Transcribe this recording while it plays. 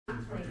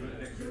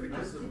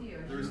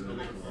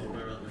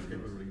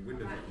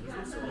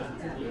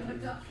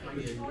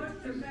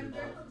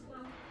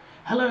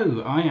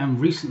Hello, I am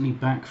recently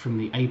back from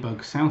the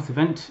ABUG South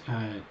event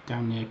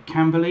down near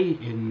Camberley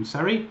in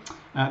Surrey.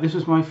 This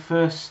was my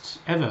first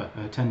ever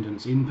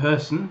attendance in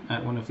person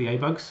at one of the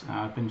ABUGs.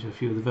 I've been to a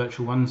few of the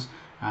virtual ones,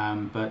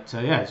 but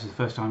yeah, this is the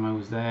first time I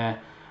was there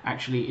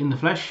actually in the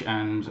flesh,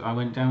 and I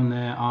went down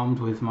there armed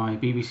with my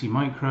BBC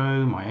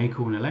Micro, my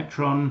Acorn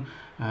Electron,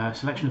 a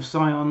selection of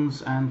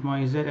Scions and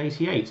my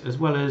Z88, as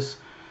well as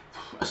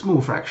a small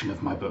fraction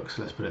of my books,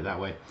 let's put it that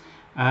way.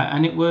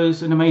 And it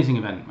was an amazing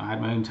event. I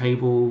had my own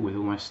table with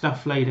all my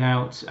stuff laid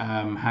out,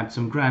 had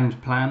some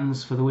grand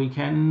plans for the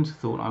weekend,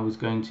 thought I was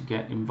going to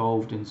get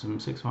involved in some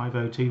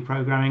 6502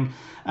 programming,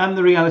 and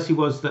the reality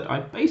was that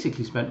I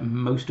basically spent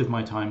most of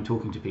my time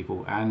talking to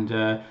people,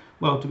 and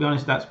well, to be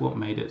honest, that's what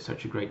made it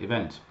such a great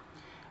event.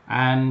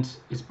 And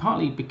it's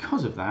partly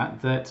because of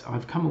that that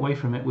I've come away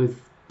from it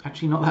with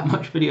actually not that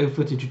much video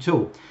footage at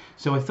all.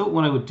 So I thought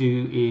what I would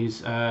do is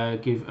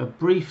give a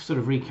brief sort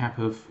of recap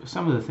of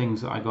some of the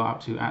things that I got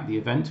up to at the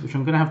event, which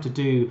I'm going to have to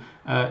do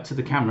to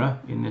the camera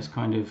in this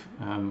kind of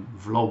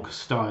vlog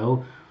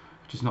style,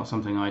 which is not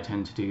something I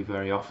tend to do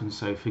very often,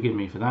 so forgive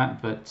me for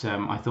that, but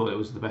I thought it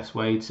was the best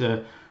way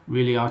to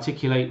really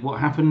articulate what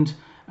happened.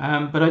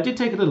 But I did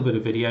take a little bit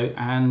of video,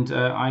 and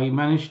I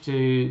managed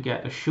to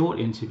get a short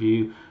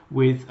interview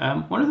with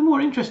one of the more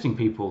interesting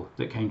people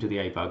that came to the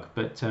ABUG,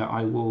 but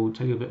I will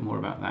tell you a bit more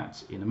about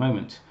that in a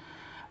moment.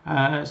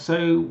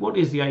 So what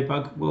is the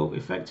ABUG? Well,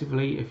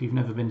 effectively, if you've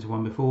never been to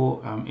one before,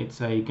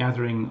 it's a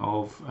gathering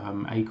of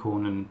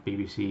Acorn and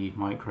BBC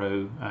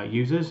Micro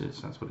users.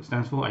 That's what it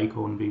stands for,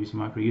 Acorn BBC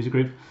Micro User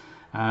Group.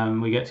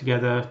 We get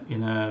together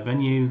in a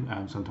venue,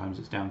 sometimes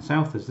it's down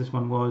south as this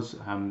one was.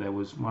 There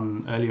was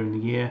one earlier in the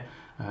year,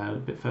 a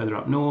bit further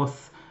up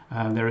north.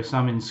 There are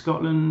some in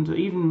Scotland,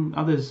 even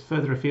others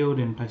further afield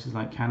in places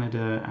like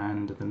Canada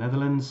and the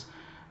Netherlands.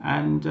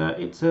 And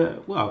it's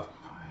a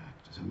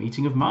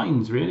meeting of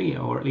minds, really,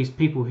 or at least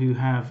people who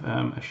have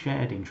a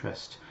shared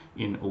interest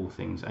in all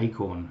things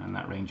Acorn, and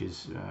that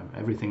ranges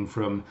everything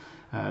from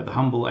the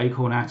humble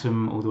Acorn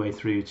Atom all the way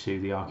through to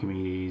the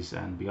Archimedes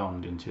and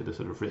beyond into the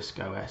sort of RISC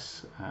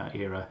OS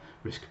era,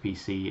 RISC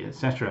PC,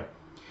 etc.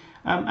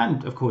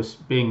 And of course,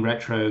 being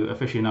retro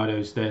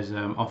aficionados, there's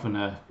often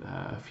a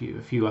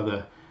few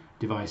other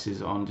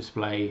devices on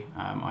display.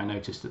 I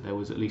noticed that there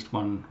was at least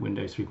one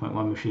Windows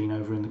 3.1 machine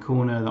over in the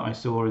corner that I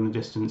saw in the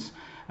distance,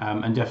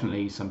 and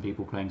definitely some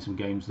people playing some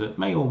games that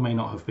may or may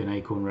not have been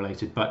Acorn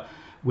related, but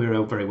we're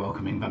a very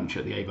welcoming bunch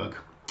at the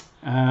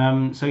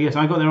ABUG. So yes,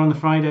 I got there on the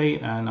Friday,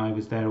 and I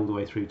was there all the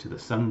way through to the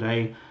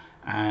Sunday,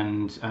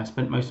 and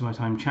spent most of my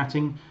time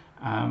chatting.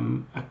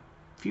 A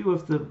few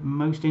of the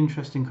most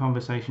interesting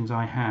conversations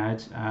I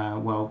had,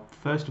 well,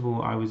 first of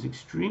all, I was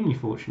extremely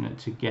fortunate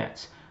to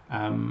get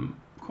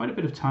quite a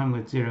bit of time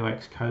with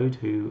ZeroX Code,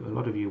 who a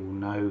lot of you will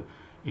know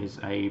is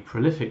a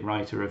prolific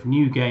writer of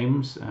new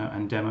games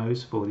and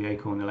demos for the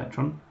Acorn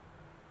Electron.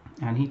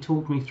 And he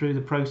talked me through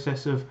the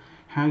process of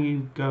how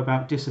you go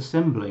about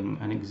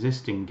disassembling an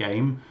existing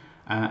game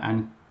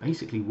and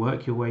basically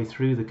work your way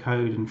through the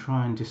code and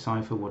try and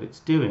decipher what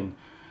it's doing.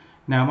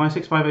 Now, my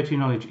 6502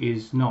 knowledge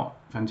is not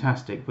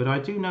fantastic, but I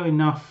do know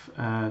enough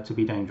to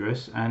be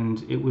dangerous,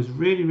 and it was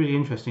really, really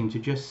interesting to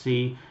just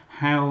see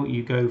how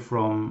you go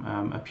from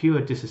a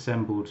pure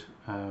disassembled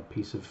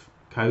piece of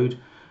code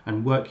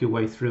and work your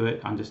way through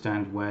it,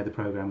 understand where the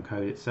program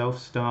code itself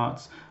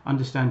starts,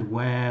 understand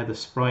where the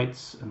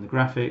sprites and the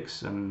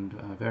graphics and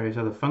various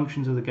other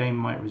functions of the game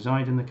might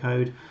reside in the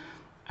code,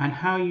 and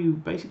how you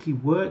basically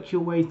work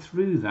your way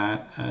through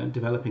that,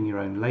 developing your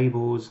own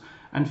labels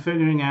and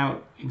figuring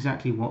out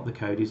exactly what the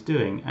code is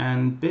doing.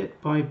 And bit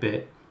by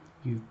bit,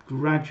 you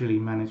gradually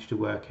manage to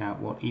work out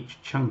what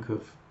each chunk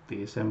of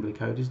the assembly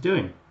code is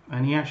doing.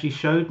 And he actually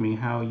showed me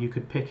how you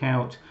could pick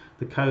out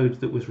the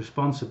code that was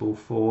responsible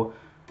for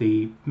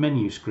the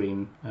menu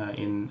screen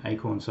in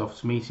Acorn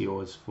Soft's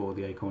Meteors for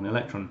the Acorn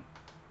Electron.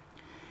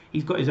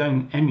 He's got his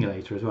own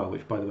emulator as well,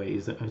 which, by the way,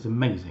 is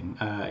amazing.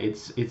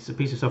 It's a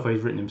piece of software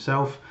he's written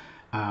himself.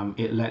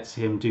 It lets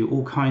him do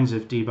all kinds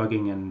of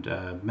debugging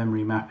and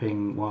memory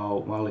mapping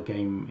while a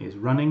game is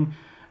running,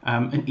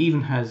 and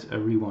even has a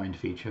rewind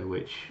feature,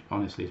 which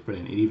honestly is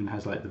brilliant. It even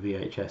has like the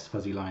VHS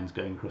fuzzy lines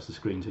going across the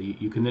screen, so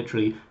you can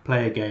literally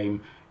play a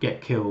game, get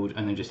killed,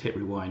 and then just hit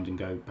rewind and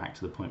go back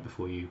to the point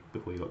before you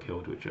got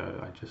killed, which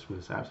I just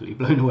was absolutely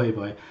blown away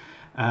by.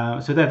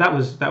 So that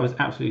was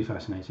absolutely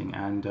fascinating,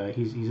 and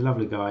he's a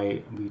lovely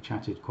guy. We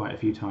chatted quite a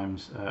few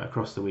times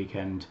across the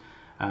weekend.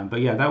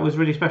 But yeah, that was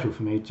really special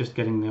for me, just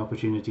getting the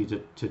opportunity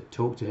to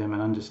talk to him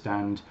and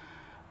understand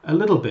a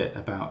little bit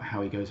about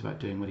how he goes about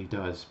doing what he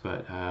does.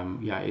 But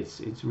yeah,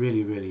 it's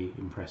really, really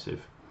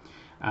impressive.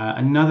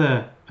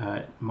 Another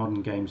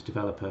modern games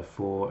developer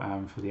for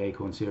the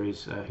Acorn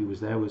series who was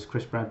there was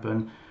Chris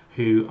Bradburn,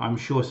 who I'm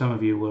sure some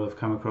of you will have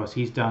come across.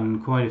 He's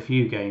done quite a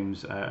few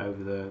games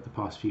over the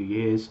past few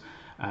years.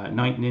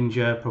 Night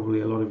Ninja,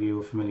 probably a lot of you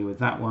are familiar with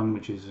that one,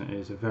 which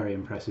is a very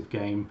impressive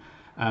game.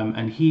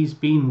 and he's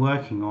been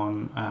working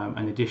on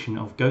an edition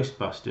of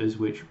Ghostbusters,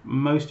 which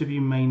most of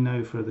you may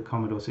know for the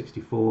Commodore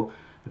 64,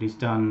 but he's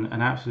done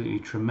an absolutely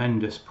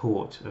tremendous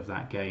port of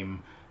that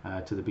game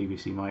to the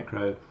BBC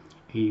Micro.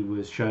 He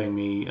was showing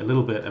me a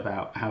little bit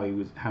about how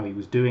he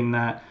was doing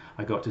that.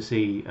 I got to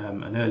see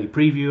an early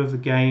preview of the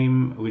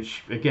game,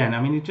 which again,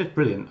 I mean, it's just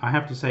brilliant. I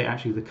have to say,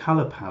 actually, the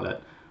colour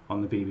palette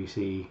on the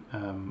BBC,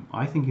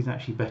 I think, is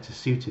actually better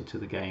suited to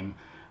the game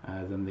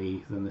than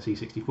the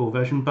C64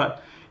 version.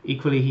 But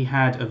equally, he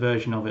had a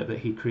version of it that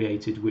he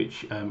created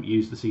which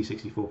used the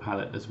C64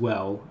 palette as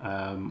well,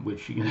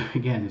 which, you know,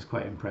 again, is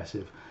quite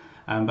impressive.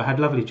 But I had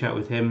a lovely chat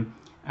with him,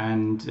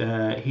 and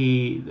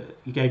he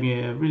gave me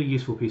a really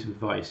useful piece of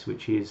advice,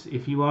 which is,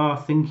 if you are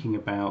thinking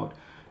about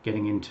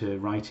getting into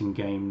writing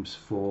games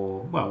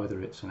for, well,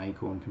 whether it's an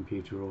Acorn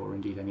computer or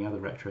indeed any other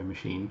retro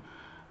machine,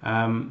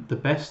 the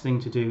best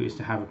thing to do is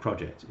to have a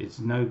project. It's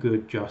no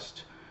good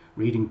just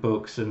reading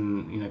books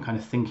and, you know, kind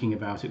of thinking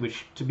about it,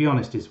 which, to be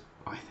honest, is,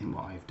 I think,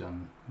 what I've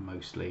done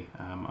mostly.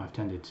 I've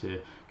tended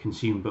to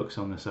consume books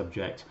on the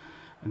subject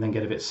and then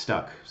get a bit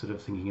stuck sort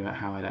of thinking about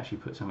how I'd actually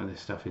put some of this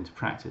stuff into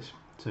practice.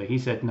 So he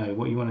said, no,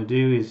 what you want to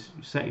do is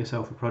set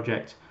yourself a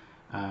project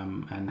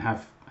and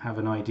have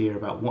an idea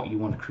about what you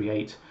want to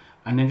create,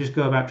 and then just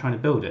go about trying to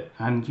build it.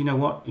 And you know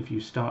what, if you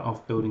start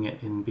off building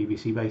it in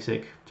BBC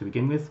Basic to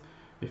begin with,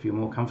 if you're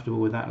more comfortable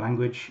with that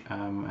language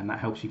and that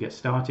helps you get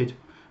started,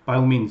 by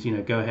all means, you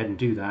know, go ahead and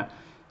do that,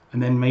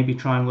 and then maybe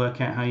try and work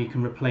out how you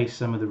can replace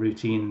some of the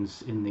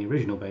routines in the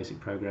original Basic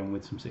program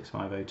with some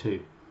 6502.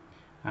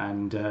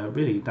 And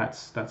really,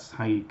 that's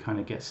how you kind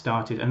of get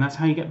started, and that's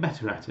how you get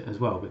better at it as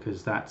well,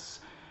 because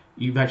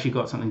you've actually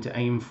got something to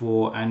aim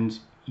for, and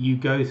you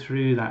go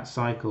through that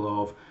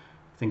cycle of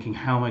thinking,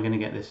 how am I going to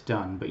get this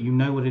done? But you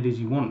know what it is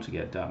you want to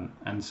get done,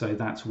 and so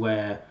that's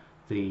where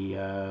the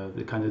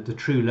kind of the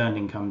true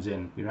learning comes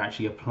in. You're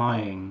actually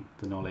applying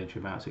the knowledge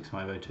about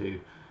 6502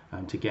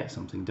 to get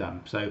something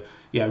done. So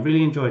yeah, I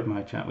really enjoyed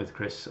my chat with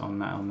Chris on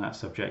that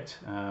subject.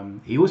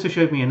 He also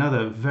showed me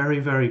another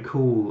very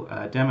cool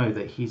demo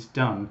that he's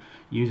done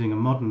using a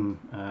modern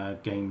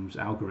games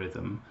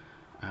algorithm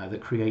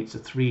that creates a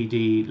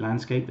 3D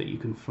landscape that you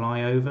can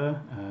fly over.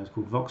 It's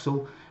called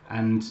Voxel,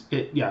 and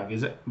it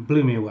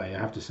blew me away, I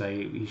have to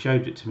say. He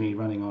showed it to me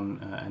running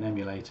on an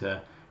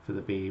emulator for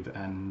the Beeb,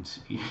 and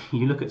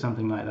you look at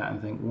something like that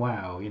and think,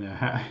 wow, you know,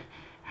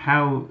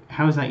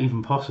 how is that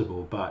even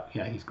possible? But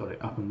yeah, he's got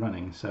it up and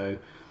running, so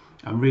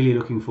I'm really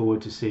looking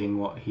forward to seeing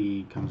what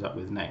he comes up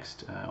with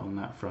next on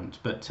that front.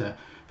 But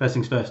first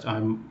things first,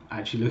 I'm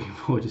actually looking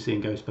forward to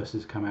seeing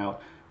Ghostbusters come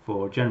out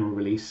for general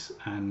release,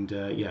 and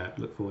yeah,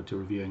 look forward to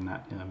reviewing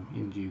that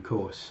in due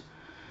course.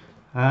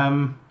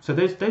 So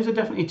those are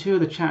definitely two of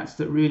the chats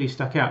that really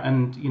stuck out,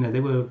 and you know, they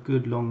were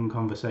good long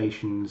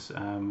conversations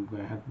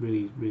where I had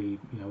really, you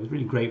know, I was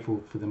really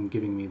grateful for them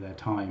giving me their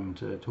time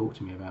to talk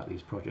to me about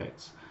these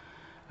projects.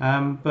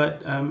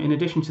 But in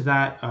addition to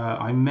that,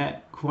 I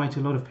met quite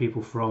a lot of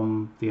people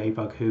from the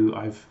ABUG who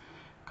I've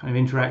kind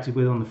of interacted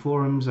with on the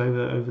forums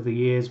over the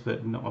years,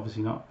 but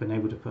obviously not been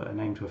able to put a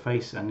name to a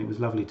face, and it was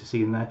lovely to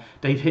see them there.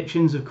 Dave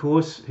Hitchens, of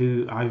course,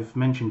 who I've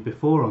mentioned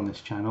before on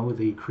this channel,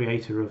 the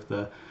creator of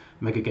the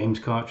Mega Games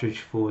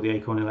cartridge for the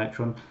Acorn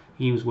Electron.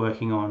 He was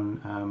working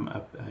on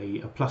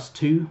a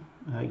 +2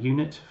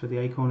 unit for the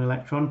Acorn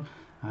Electron,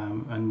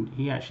 and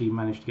he actually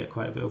managed to get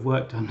quite a bit of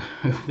work done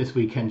over this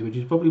weekend, which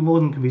is probably more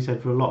than can be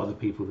said for a lot of the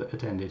people that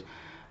attended.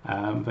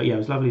 But yeah, it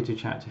was lovely to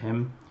chat to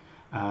him.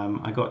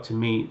 I got to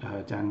meet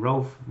Dan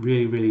Rolfe,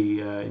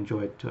 really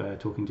enjoyed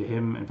talking to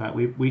him. In fact,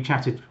 we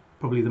chatted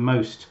probably the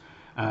most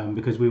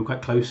because we were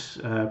quite close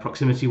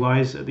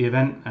proximity-wise at the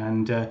event,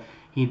 and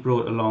he'd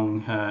brought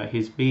along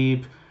his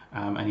Beeb,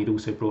 and he'd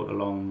also brought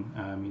along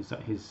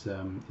his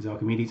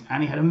Archimedes,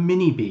 and he had a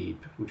mini Beeb,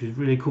 which was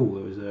really cool.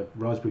 It was a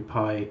Raspberry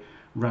Pi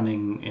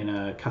running in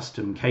a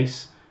custom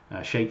case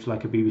shaped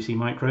like a BBC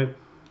Micro,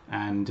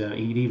 and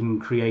he'd even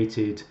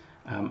created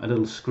a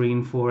little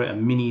screen for it, a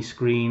mini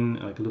screen,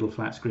 like a little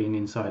flat screen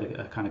inside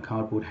a kind of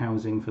cardboard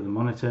housing for the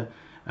monitor,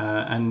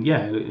 and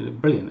yeah,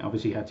 brilliant.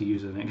 Obviously you had to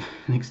use an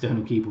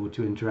external keyboard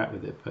to interact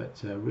with it, but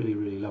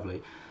really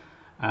lovely.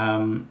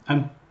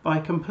 And by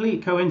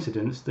complete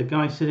coincidence, the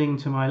guy sitting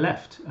to my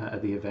left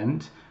at the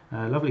event,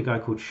 a lovely guy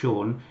called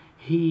Sean,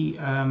 he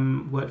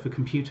worked for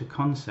Computer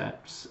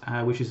Concepts,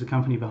 which is the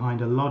company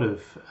behind a lot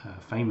of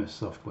famous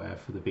software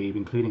for the Beeb,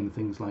 including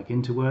things like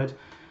Interword,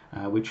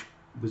 which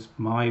was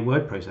my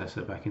word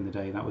processor back in the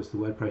day. That was the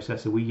word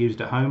processor we used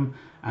at home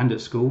and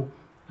at school,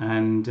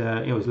 and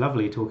it was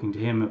lovely talking to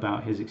him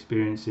about his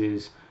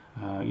experiences,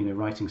 you know,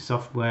 writing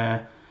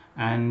software.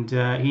 And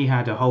he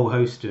had a whole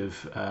host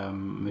of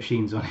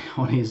machines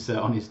on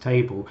his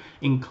table,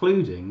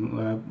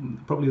 including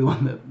probably the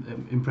one that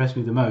impressed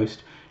me the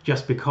most,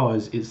 just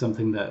because it's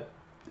something that,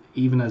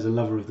 even as a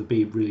lover of the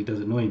Beeb, really does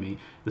annoy me.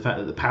 The fact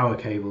that the power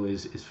cable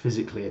is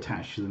physically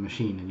attached to the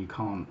machine, and you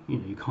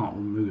can't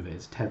remove it.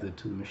 It's tethered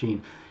to the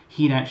machine.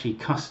 He'd actually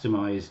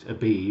customized a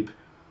Beeb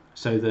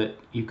so that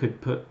you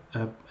could put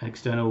an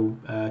external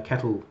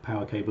kettle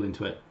power cable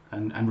into it,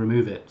 and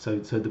remove it. So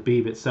the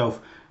beeb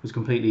itself was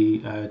completely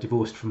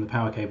divorced from the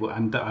power cable,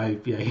 and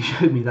he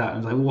showed me that. I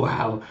was like,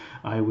 wow,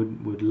 I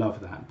would love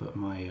that, but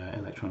my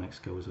electronic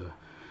skills are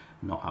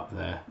not up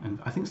there. And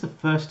I think it's the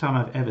first time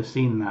I've ever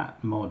seen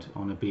that mod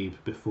on a beeb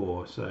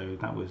before, so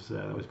that was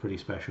pretty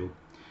special.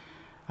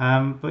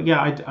 But yeah,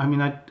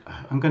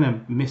 I'm going to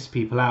miss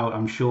people out,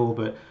 I'm sure,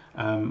 but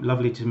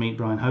lovely to meet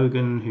Brian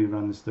Hogan, who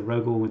runs the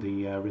Rogel with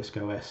the RISC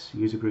OS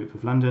User Group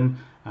of London.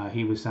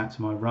 He was sat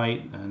to my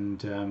right,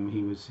 and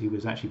he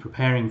was actually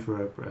preparing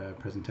for a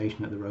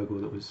presentation at the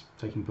Rogel that was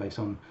taking place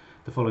on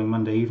the following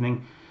Monday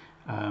evening.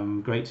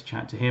 Great to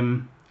chat to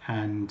him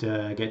and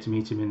get to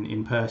meet him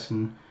in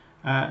person.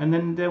 And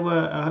then there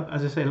were,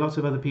 as I say, lots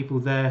of other people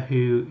there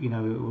who,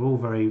 were all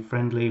very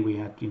friendly. We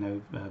had,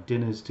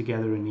 dinners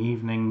together in the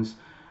evenings.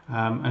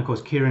 And of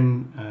course,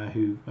 Kieran,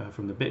 who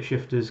from the Bit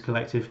Shifters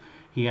Collective,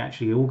 he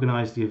actually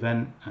organised the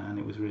event, and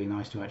it was really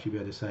nice to actually be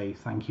able to say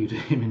thank you to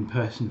him in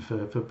person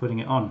for putting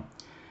it on.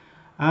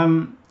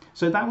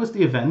 So that was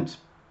the event.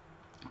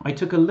 I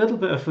took a little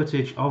bit of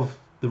footage of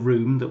the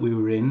room that we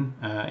were in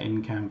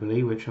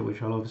Camberley, which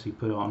I'll obviously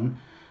put on.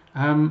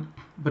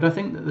 But I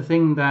think that the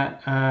thing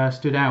that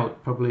stood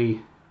out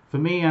probably for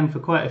me and for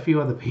quite a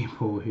few other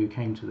people who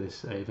came to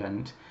this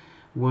event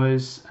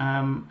was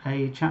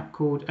a chap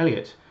called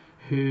Elliot,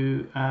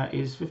 who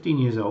is 15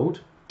 years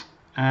old,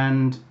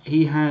 and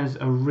he has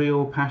a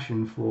real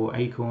passion for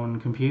Acorn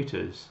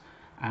computers,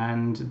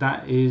 and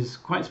that is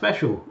quite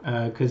special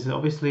because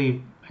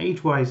obviously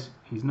age-wise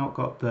he's not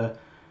got the,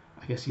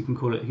 I guess you can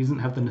call it, he doesn't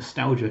have the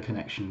nostalgia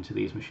connection to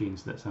these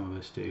machines that some of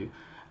us do,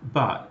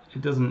 but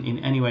it doesn't in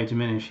any way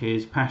diminish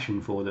his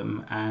passion for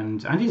them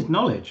and his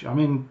knowledge. I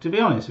mean, to be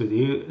honest with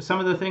you, some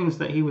of the things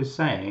that he was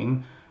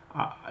saying,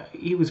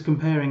 he was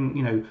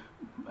comparing,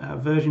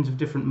 versions of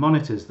different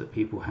monitors that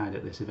people had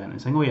at this event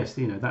and saying, oh yes,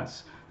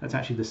 that's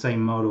actually the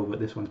same model, but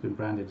this one's been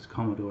branded as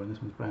Commodore and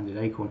this one's branded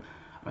Acorn.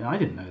 I mean, I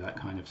didn't know that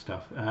kind of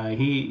stuff.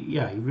 He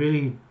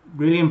really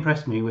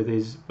impressed me with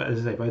his,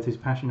 as I say, both his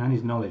passion and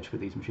his knowledge for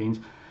these machines.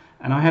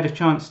 And I had a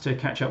chance to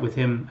catch up with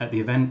him at the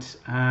event,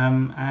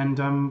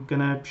 and I'm going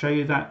to show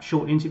you that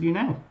short interview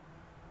now.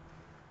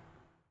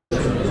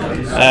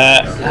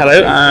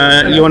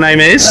 Hello, your name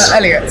is?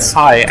 Elliot.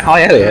 Hi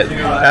Elliot.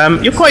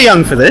 You're quite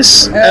young for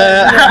this.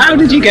 How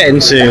did you get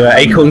into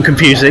Acorn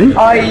computing?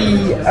 Well,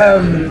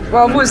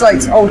 I've always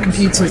liked old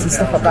computers and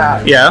stuff like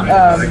that.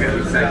 Yeah.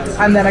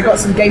 And then I got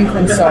some game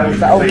console,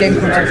 that old game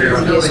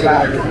console years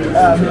back.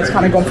 It's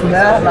kind of gone from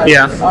there.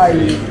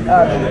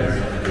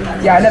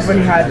 I never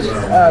really had.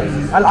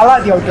 I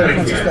like the old game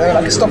consoles, but they're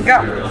like a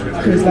stopgap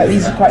because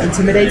these are quite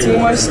intimidating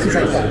almost because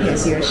they've got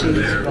PC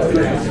machines.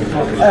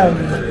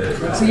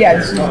 So yeah,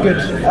 this was a good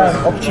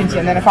opportunity,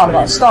 and then I found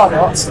about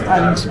Stardot,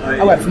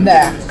 and I went from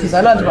there because I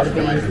learned about the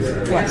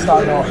beeb, like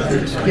Stardot,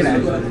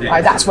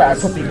 and that's where I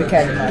probably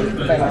became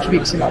very much a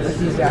BBC Micro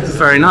enthusiast.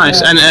 Very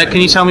nice. And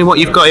can you tell me what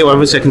you've got here?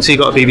 Obviously, I can see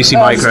you've got a BBC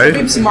Micro. So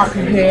BBC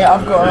Micro here.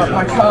 I've got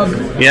my hub.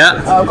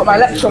 Yeah. I've got my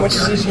Electron, which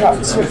is usually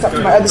hooked up to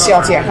my other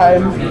CRT at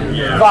home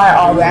via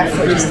RF,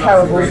 which is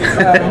terrible.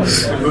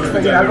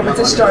 But I've got my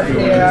disk drive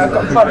here. I've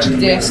got a bunch of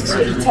discs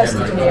which are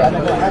tested here, and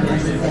I've got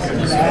untested discs in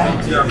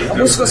there. I've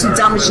also got some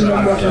damaged and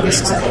non-working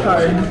discs at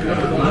home.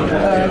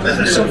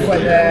 Some software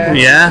there.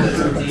 Yeah.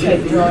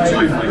 Tape drive.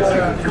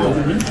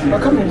 A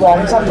couple of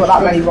ROMs. I haven't got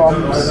that many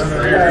ROMs.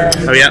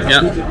 Oh yeah.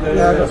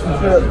 I've got some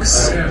books.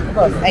 I've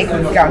got an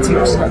Acorn guarantee,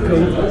 which is quite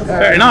cool.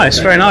 Very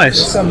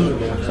nice.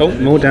 Oh,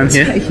 more down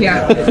here.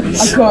 Yeah.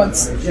 I've got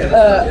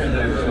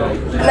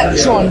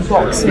Electron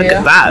box here. Look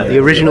at that, the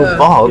original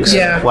box.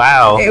 Yeah.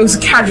 Wow. It was a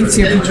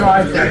casualty of the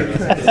drive though.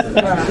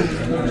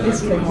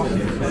 This came off.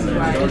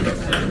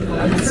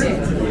 I can see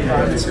it to the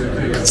right.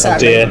 Oh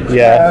dear,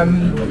 yeah.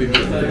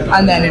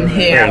 And then in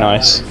here, very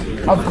nice.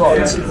 I've got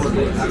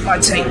my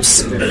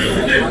tapes.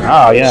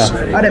 Oh yeah.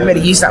 I don't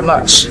really use that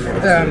much.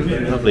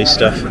 Lovely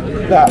stuff.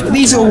 But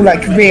these are all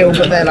real,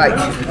 but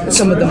they're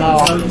some of them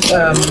are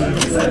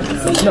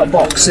not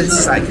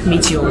boxes, like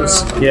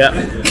meteors. Yeah.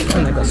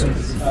 And I've got some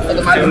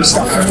other random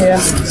stuff in here.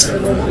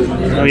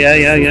 Oh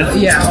yeah.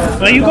 Yeah.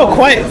 Well, you've got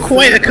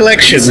quite a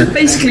collection. It's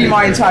basically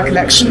my entire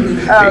collection.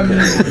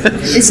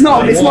 It's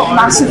not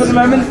massive at the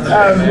moment.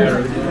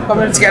 I'm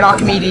going to get an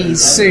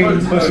Archimedes soon,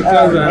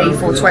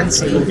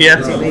 A420. Yeah.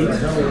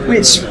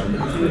 Which,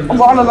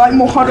 while I like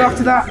more harder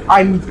after that,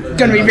 I'm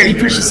going to be really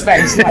pushed for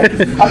space. I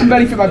can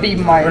barely fit my beam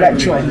in my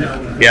Electron.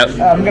 Yep.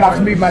 I'm going to have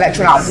to move my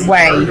Electron out of the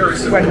way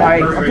when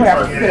I'll probably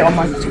have to put it on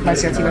my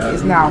CRT like it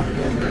is now,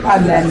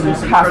 and then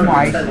have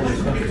my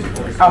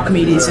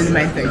Archimedes in the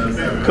main thing.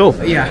 Cool.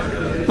 But yeah.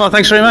 Well,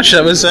 thanks very much.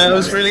 That was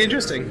really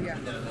interesting. Yeah.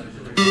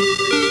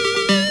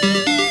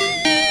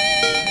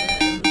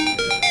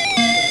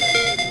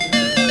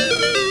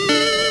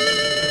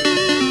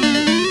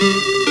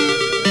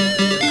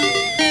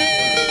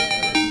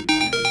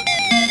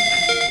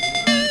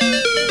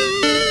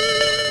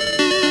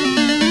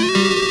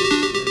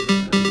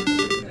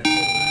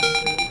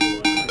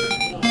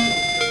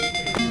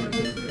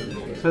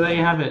 So there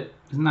you have it.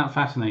 Isn't that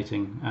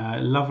fascinating?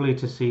 Lovely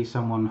to see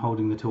someone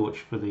holding the torch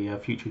for the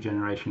future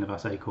generation of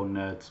us Acorn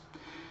nerds.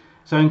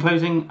 So in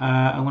closing,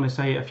 I want to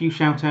say a few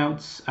shout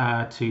outs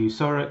to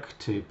Sorok,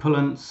 to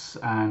Pullance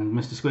and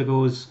Mr.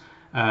 Squiggles,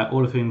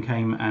 all of whom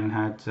came and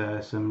had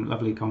some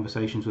lovely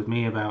conversations with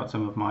me about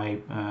some of my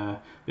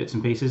bits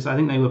and pieces. I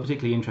think they were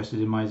particularly interested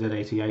in my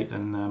Z88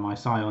 and my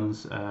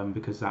Scions,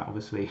 because that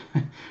obviously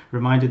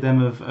reminded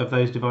them of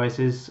those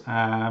devices.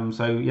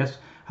 So yes,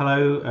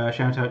 hello,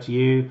 shout out to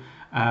you.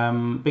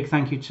 Big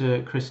thank you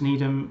to Chris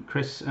Needham.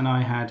 Chris and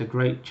I had a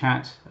great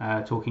chat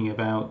talking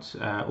about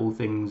all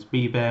things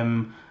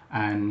BBEM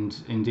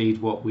and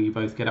indeed what we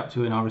both get up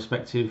to in our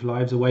respective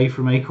lives away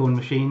from Acorn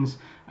machines.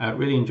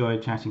 Really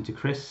enjoyed chatting to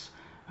Chris.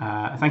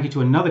 Thank you to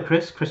another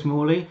Chris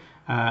Morley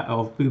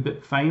of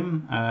BBEM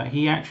fame.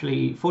 He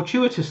actually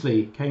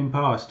fortuitously came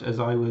past as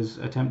I was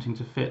attempting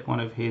to fit one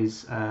of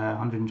his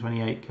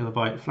 128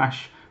 kilobyte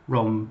flash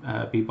ROM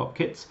bebop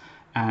kits.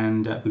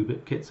 And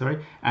BBEM kit,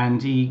 sorry,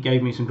 and he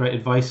gave me some great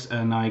advice,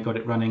 and I got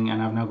it running,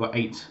 and I've now got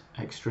 8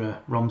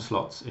 extra ROM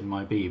slots in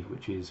my Beeb,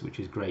 which is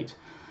great.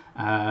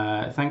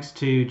 Thanks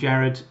to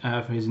Jared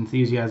for his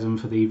enthusiasm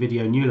for the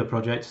Video Neuler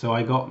project. So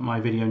I got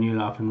my Video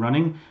Neuler up and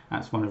running.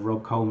 That's one of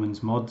Rob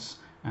Coleman's mods,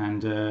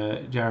 and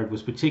Jared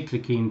was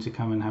particularly keen to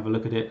come and have a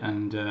look at it,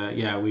 and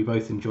yeah, we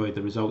both enjoyed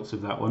the results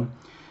of that one.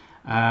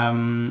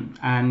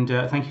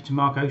 Thank you to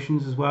Mark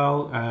Oceans as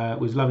well. It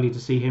was lovely to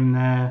see him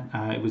there.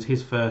 It was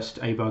his first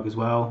ABUG as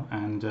well,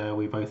 and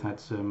we both had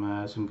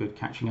some good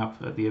catching up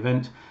at the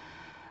event.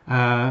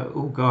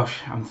 Oh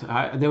gosh,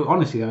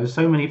 honestly, there were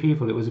so many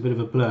people. It was a bit of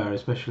a blur,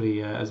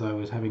 especially as I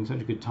was having such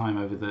a good time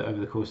over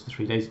the course of the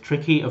 3 days.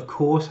 Tricky, of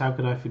course, how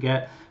could I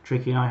forget?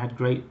 Tricky and I had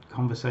great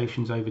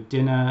conversations over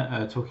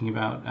dinner, talking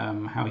about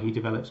how he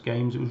develops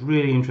games. It was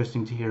really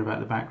interesting to hear about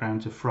the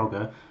background to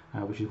Frogger,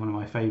 which is one of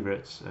my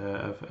favourites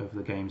of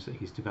the games that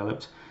he's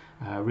developed.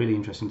 Really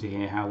interesting to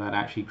hear how that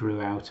actually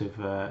grew out of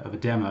a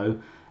demo.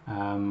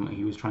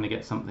 He was trying to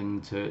get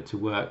something to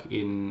work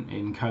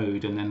in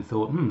code, and then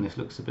thought, this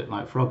looks a bit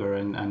like Frogger,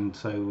 and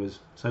so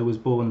was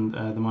born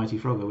the mighty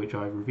Frogger, which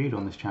I've reviewed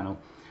on this channel.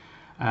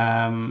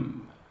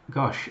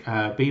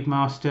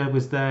 Beebmaster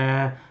was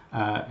there.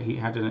 He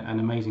had an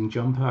amazing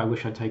jumper. I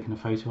wish I'd taken a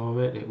photo of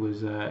it. It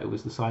was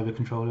the Cyber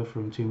controller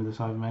from Tomb of the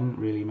Cybermen.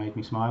 Really made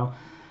me smile.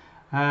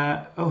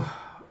 I've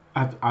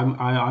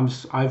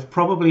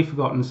probably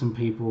forgotten some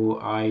people.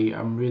 I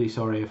am really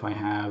sorry if I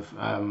have.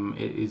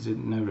 It is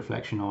no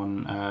reflection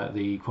on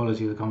the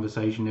quality of the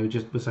conversation. There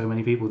were so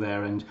many people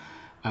there, and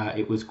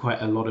it was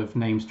quite a lot of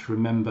names to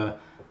remember.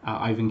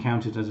 I've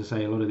encountered, as I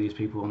say, a lot of these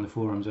people on the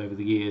forums over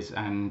the years,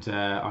 and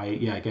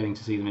getting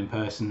to see them in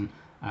person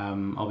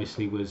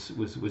obviously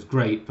was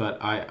great.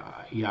 But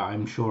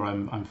I'm sure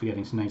I'm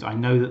forgetting some names. I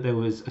know that there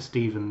was a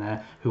Stephen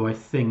there who I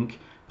think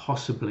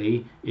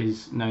possibly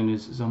is known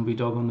as Zombie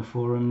Dog on the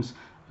forums.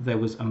 There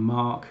was a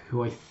Mark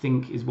who I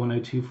think is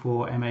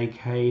 1024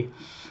 MAK.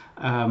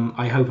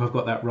 I hope I've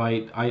got that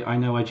right. I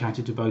know I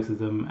chatted to both of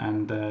them,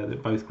 and they're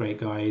both great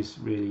guys.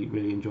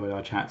 Really enjoyed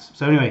our chats.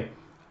 So anyway,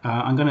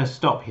 I'm going to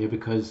stop here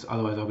because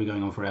otherwise I'll be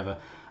going on forever.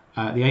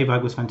 The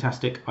ABUG was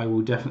fantastic. I will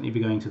definitely be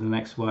going to the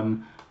next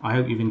one. I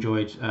hope you've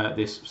enjoyed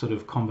this sort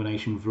of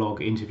combination vlog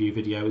interview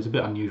video. It's a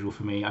bit unusual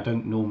for me. I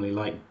don't normally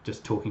like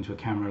just talking to a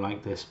camera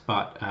like this,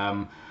 but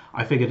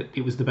I figured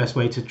it was the best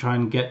way to try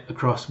and get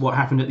across what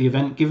happened at the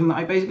event, given that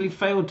I basically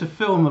failed to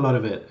film a lot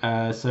of it.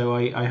 So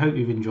I hope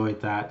you've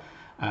enjoyed that.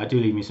 Do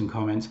leave me some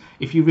comments.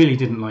 If you really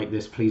didn't like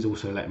this, please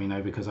also let me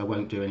know, because I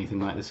won't do anything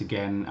like this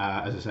again.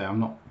 As I say, I'm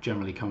not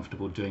generally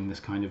comfortable doing this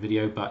kind of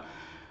video, but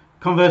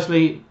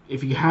conversely,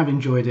 if you have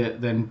enjoyed it,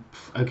 then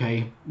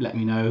okay, let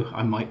me know.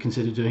 I might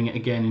consider doing it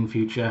again in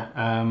future.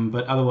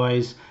 But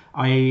otherwise,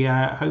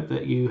 I hope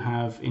that you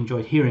have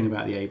enjoyed hearing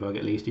about the ABUG,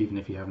 at least, even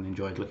if you haven't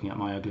enjoyed looking at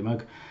my ugly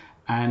mug.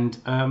 And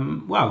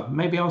well,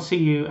 maybe I'll see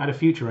you at a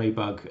future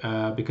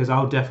ABUG, because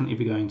I'll definitely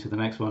be going to the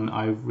next one.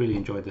 I've really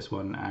enjoyed this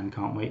one and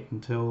can't wait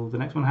until the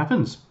next one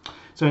happens.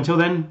 So until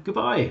then,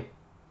 goodbye.